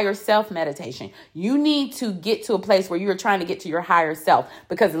do higher self meditation. You need to get to a place where you're trying to get to your higher self,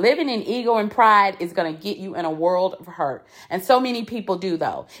 because living in ego and pride is going to get you in a world of hurt. And so many people do,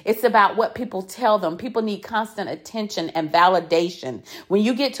 though. It's about what people tell them. People need constant attention and validation. When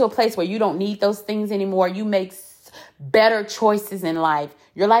you get to a place where you don't need those things anymore, you make better choices in life.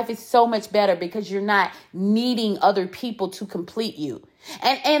 Your life is so much better because you're not needing other people to complete you.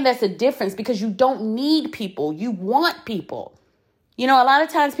 And that's a difference, because you don't need people. You want people. You know, a lot of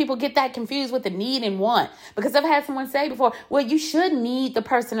times people get that confused with the need and want, because I've had someone say before, well, you should need the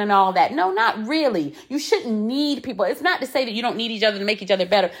person and all that. No, not really. You shouldn't need people. It's not to say that you don't need each other to make each other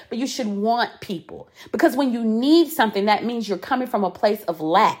better, but you should want people, because when you need something, that means you're coming from a place of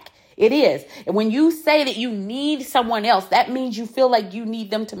lack. It is. And when you say that you need someone else, that means you feel like you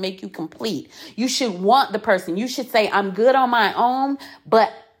need them to make you complete. You should want the person. You should say, I'm good on my own,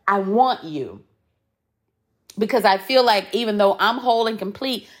 but I want you. Because I feel like even though I'm whole and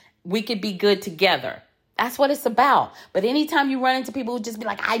complete, we could be good together. That's what it's about. But anytime you run into people who just be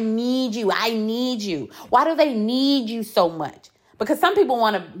like, I need you, I need you. Why do they need you so much? Because some people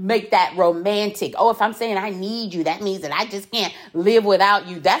want to make that romantic. Oh, if I'm saying I need you, that means that I just can't live without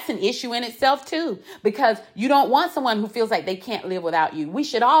you. That's an issue in itself too, because you don't want someone who feels like they can't live without you. We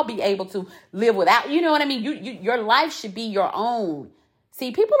should all be able to live without, you know what I mean? Your life should be your own. See,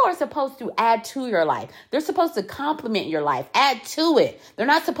 people are supposed to add to your life. They're supposed to complement your life, add to it. They're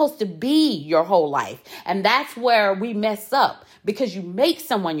not supposed to be your whole life. And that's where we mess up, because you make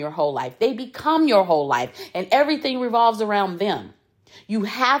someone your whole life. They become your whole life, and everything revolves around them. You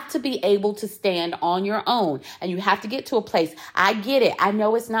have to be able to stand on your own, and you have to get to a place. I get it. I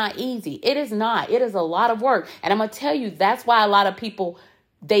know it's not easy. It is not. It is a lot of work. And I'm going to tell you, that's why a lot of people,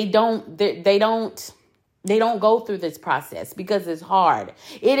 they don't go through this process, because it's hard.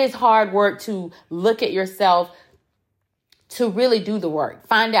 It is hard work to look at yourself, to really do the work.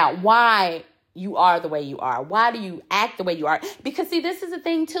 Find out why you are the way you are. Why do you act the way you are? Because see, this is the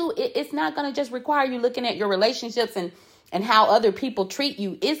thing too. It's not going to just require you looking at your relationships and how other people treat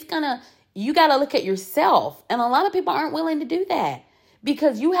you. You got to look at yourself. And a lot of people aren't willing to do that,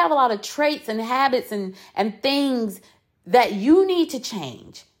 because you have a lot of traits and habits and things that you need to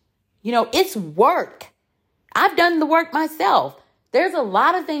change. You know, it's work. I've done the work myself. There's a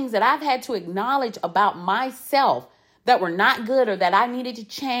lot of things that I've had to acknowledge about myself that were not good, or that I needed to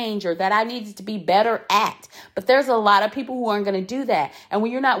change, or that I needed to be better at. But there's a lot of people who aren't going to do that. And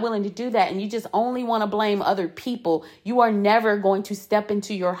when you're not willing to do that, and you just only want to blame other people, you are never going to step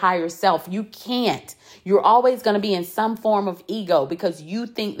into your higher self. You can't. You're always going to be in some form of ego, because you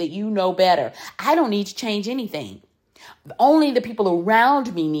think that you know better. I don't need to change anything. Only the people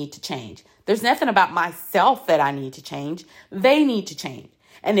around me need to change. There's nothing about myself that I need to change. They need to change.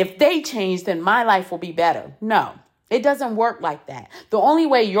 And if they change, then my life will be better. No, it doesn't work like that. The only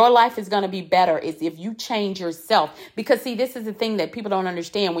way your life is going to be better is if you change yourself. Because see, this is the thing that people don't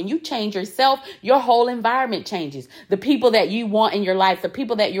understand. When you change yourself, your whole environment changes. The people that you want in your life, the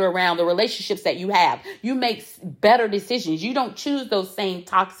people that you're around, the relationships that you have, you make better decisions. You don't choose those same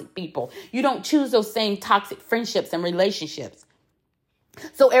toxic people. You don't choose those same toxic friendships and relationships.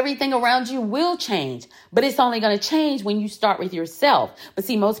 So everything around you will change, but it's only going to change when you start with yourself. But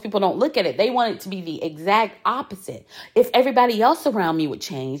see, most people don't look at it. They want it to be the exact opposite. If everybody else around me would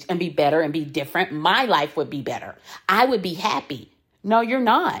change and be better and be different, my life would be better. I would be happy. No, you're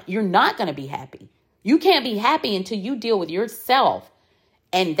not. You're not going to be happy. You can't be happy until you deal with yourself.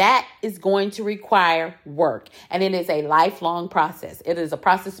 And that is going to require work. And it is a lifelong process. It is a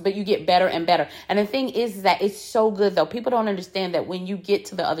process, but you get better and better. And the thing is that it's so good, though. People don't understand that when you get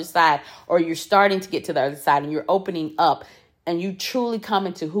to the other side, or you're starting to get to the other side, and you're opening up, and you truly come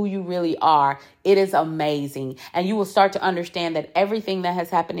into who you really are, it is amazing. And you will start to understand that everything that has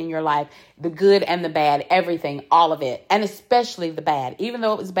happened in your life, the good and the bad, everything, all of it, and especially the bad, even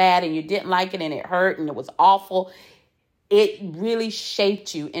though it was bad and you didn't like it and it hurt and it was awful, it really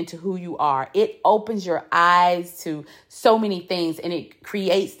shaped you into who you are. It opens your eyes to so many things, and it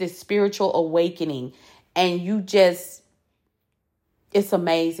creates this spiritual awakening. And it's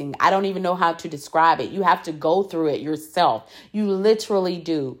amazing. I don't even know how to describe it. You have to go through it yourself. You literally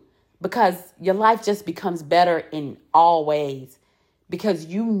do, because your life just becomes better in all ways, because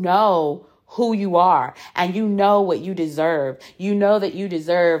you know who you are, and you know what you deserve. You know that you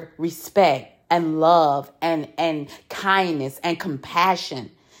deserve respect and love and kindness and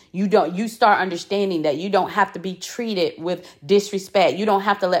compassion. You start understanding that you don't have to be treated with disrespect. You don't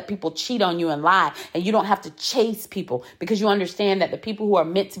have to let people cheat on you and lie. And you don't have to chase people, because you understand that the people who are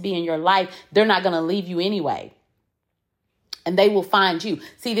meant to be in your life, they're not going to leave you anyway. And they will find you.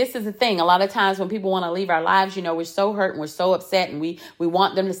 See, this is the thing. A lot of times when people want to leave our lives, you know, we're so hurt and we're so upset, and we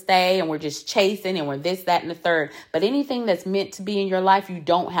want them to stay, and we're just chasing, and we're this, that, and the third. But anything that's meant to be in your life, you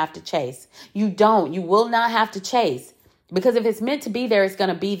don't have to chase. You will not have to chase. Because if it's meant to be there, it's going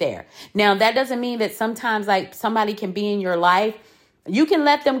to be there. Now, that doesn't mean that sometimes like somebody can be in your life. You can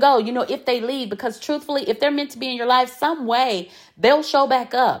let them go, you know, if they leave, because truthfully, if they're meant to be in your life some way, they'll show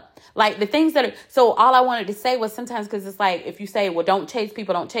back up. Like the things that are, so all I wanted to say was sometimes, because it's like, if you say, well, don't chase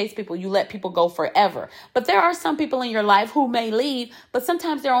people, you let people go forever. But there are some people in your life who may leave, but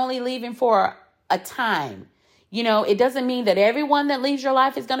sometimes they're only leaving for a time. You know, it doesn't mean that everyone that leaves your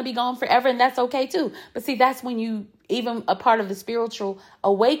life is going to be gone forever, and that's okay too. But see, that's when you, even a part of the spiritual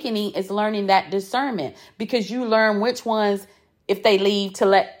awakening is learning that discernment, because you learn which ones, if they leave,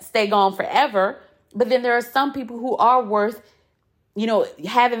 to stay gone forever. But then there are some people who are worth, you know,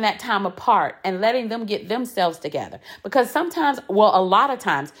 having that time apart and letting them get themselves together. Because sometimes, well, a lot of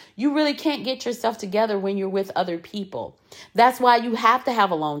times, you really can't get yourself together when you're with other people. That's why you have to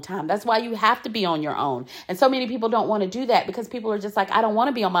have alone time. That's why you have to be on your own. And so many people don't want to do that because people are just like, I don't want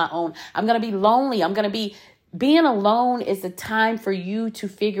to be on my own. I'm going to be lonely. Being alone is a time for you to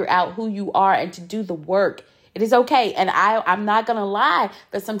figure out who you are and to do the work. It is okay. And I'm not going to lie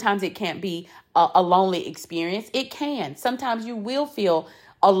that sometimes it can't be a lonely experience. It can. Sometimes you will feel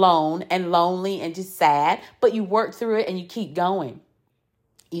alone and lonely and just sad, but you work through it and you keep going.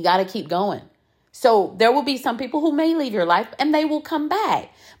 You got to keep going. So there will be some people who may leave your life and they will come back.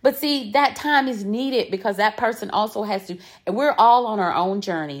 But see, that time is needed because that person also has to, and we're all on our own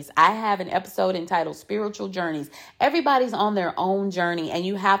journeys. I have an episode entitled Spiritual Journeys. Everybody's on their own journey, and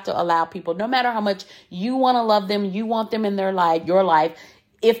you have to allow people, no matter how much you want to love them, you want them in their life, your life.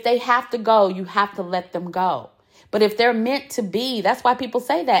 If they have to go, you have to let them go. But if they're meant to be, that's why people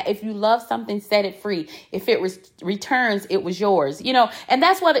say that. If you love something, set it free. If it returns, it was yours. You know, and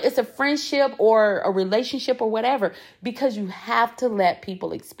that's whether it's a friendship or a relationship or whatever, because you have to let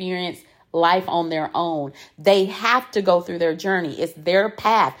people experience life on their own. They have to go through their journey. It's their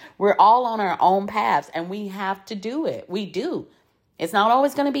path. We're all on our own paths, and we have to do it. We do. It's not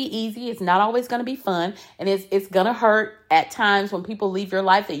always going to be easy. It's not always going to be fun. And it's going to hurt at times when people leave your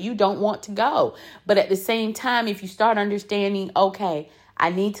life that you don't want to go. But at the same time, if you start understanding, okay, I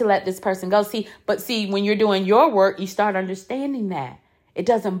need to let this person go. See, when you're doing your work, you start understanding that. It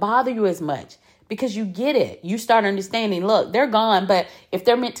doesn't bother you as much because you get it. You start understanding, look, they're gone, but if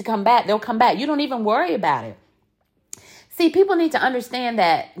they're meant to come back, they'll come back. You don't even worry about it. See, people need to understand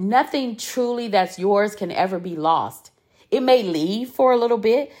that nothing truly that's yours can ever be lost. It may leave for a little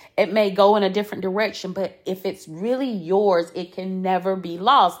bit. It may go in a different direction. But if it's really yours, it can never be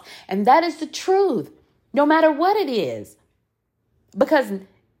lost. And that is the truth, no matter what it is. Because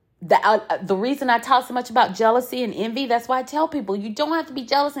the reason I talk so much about jealousy and envy, that's why I tell people you don't have to be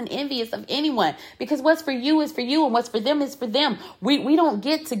jealous and envious of anyone, because what's for you is for you and what's for them is for them. We don't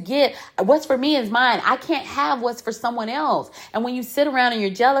get what's for me is mine. I can't have what's for someone else. And when you sit around and you're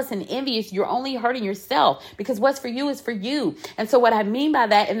jealous and envious, you're only hurting yourself, because what's for you is for you. And so what I mean by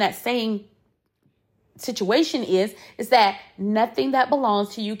that in that same situation is that nothing that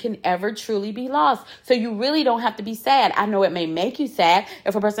belongs to you can ever truly be lost. So you really don't have to be sad. I know it may make you sad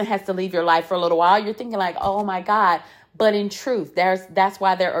if a person has to leave your life for a little while. You're thinking like, oh my God. But in truth, that's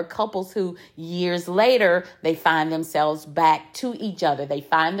why there are couples who years later, they find themselves back to each other. They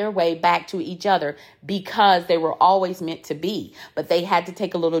find their way back to each other because they were always meant to be. But they had to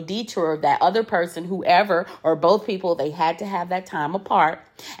take a little detour of that other person, whoever, or both people, they had to have that time apart.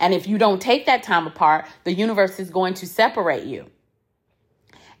 And if you don't take that time apart, the universe is going to separate you.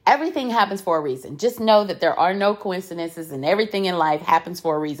 Everything happens for a reason. Just know that there are no coincidences, and everything in life happens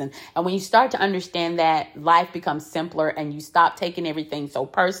for a reason. And when you start to understand that, life becomes simpler, and you stop taking everything so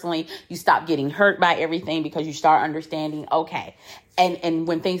personally. You stop getting hurt by everything because you start understanding, okay. And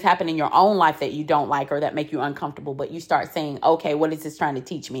when things happen in your own life that you don't like or that make you uncomfortable, but you start saying, okay, what is this trying to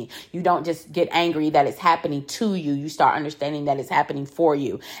teach me? You don't just get angry that it's happening to you. You start understanding that it's happening for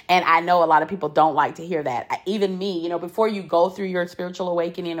you. And I know a lot of people don't like to hear that. Even me, before you go through your spiritual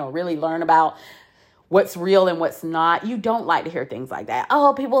awakening or really learn about what's real and what's not, you don't like to hear things like that.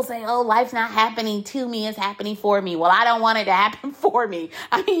 Oh, people say, oh, life's not happening to me, it's happening for me. Well, I don't want it to happen for me.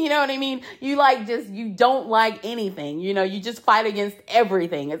 I mean, you know what I mean? You don't like anything, you just fight against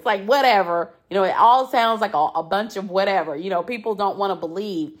everything. It's like, whatever, it all sounds like a bunch of whatever, people don't want to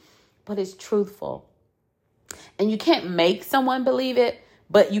believe, but it's truthful. And you can't make someone believe it,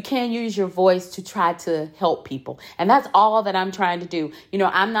 but you can use your voice to try to help people. And that's all that I'm trying to do.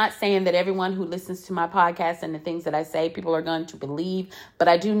 I'm not saying that everyone who listens to my podcast and the things that I say, people are going to believe. But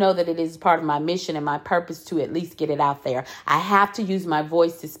I do know that it is part of my mission and my purpose to at least get it out there. I have to use my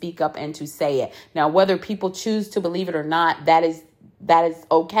voice to speak up and to say it. Now, whether people choose to believe it or not, that is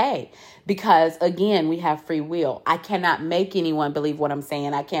okay. Because again, we have free will. I cannot make anyone believe what I'm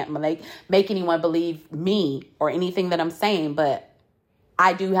saying. I can't make anyone believe me or anything that I'm saying, but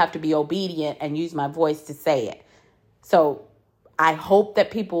I do have to be obedient and use my voice to say it. So I hope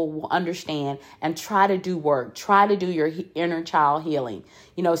that people will understand and try to do work. Try to do your inner child healing.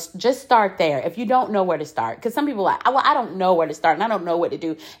 Just start there. If you don't know where to start, because some people are like, well, I don't know where to start and I don't know what to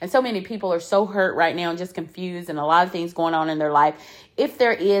do. And so many people are so hurt right now and just confused and a lot of things going on in their life. If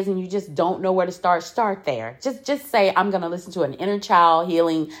there is and you just don't know where to start there. Just say, I'm going to listen to an inner child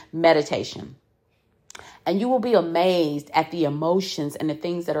healing meditation. And you will be amazed at the emotions and the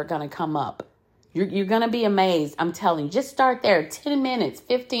things that are going to come up. You're going to be amazed. I'm telling you, just start there. 10 minutes,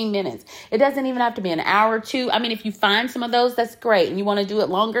 15 minutes. It doesn't even have to be an hour or two. I mean, if you find some of those, that's great. And you want to do it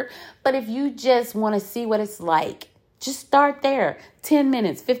longer. But if you just want to see what it's like, just start there. 10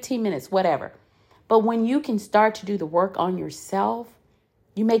 minutes, 15 minutes, whatever. But when you can start to do the work on yourself,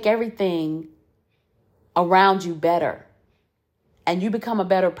 you make everything around you better. And you become a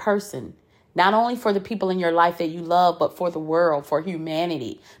better person. Not only for the people in your life that you love, but for the world, for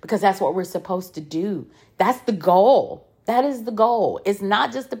humanity, because that's what we're supposed to do. That's the goal. That is the goal. It's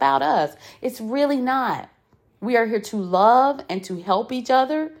not just about us. It's really not. We are here to love and to help each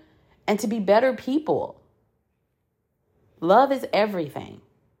other and to be better people. Love is everything.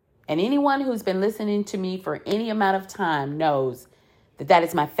 And anyone who's been listening to me for any amount of time knows that that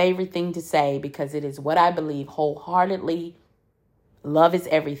is my favorite thing to say, because it is what I believe wholeheartedly. Love is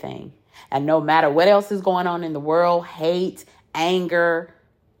everything. And no matter what else is going on in the world, hate, anger,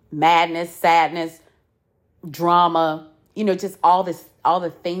 madness, sadness, drama, just all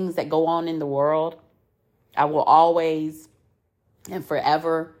the things that go on in the world, I will always and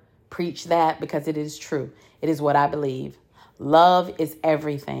forever preach that, because it is true. It is what I believe. Love is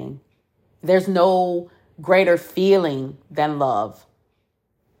everything. There's no greater feeling than love.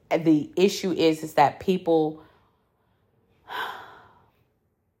 And the issue is that people...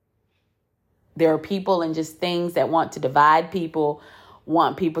 There are people and just things that want to divide people,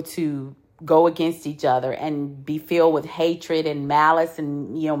 want people to go against each other and be filled with hatred and malice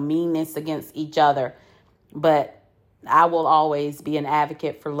and, meanness against each other. But I will always be an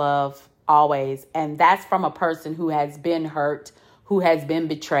advocate for love, always. And that's from a person who has been hurt, who has been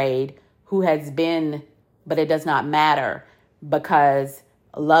betrayed, but it does not matter, because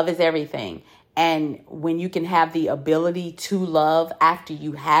love is everything. And when you can have the ability to love after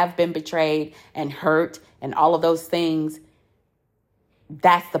you have been betrayed and hurt and all of those things,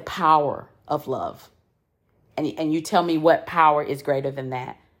 that's the power of love. And you tell me what power is greater than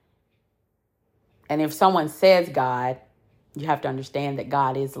that. And if someone says God, you have to understand that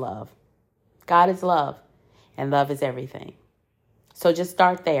God is love. God is love, and love is everything. So just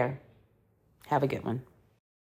start there. Have a good one.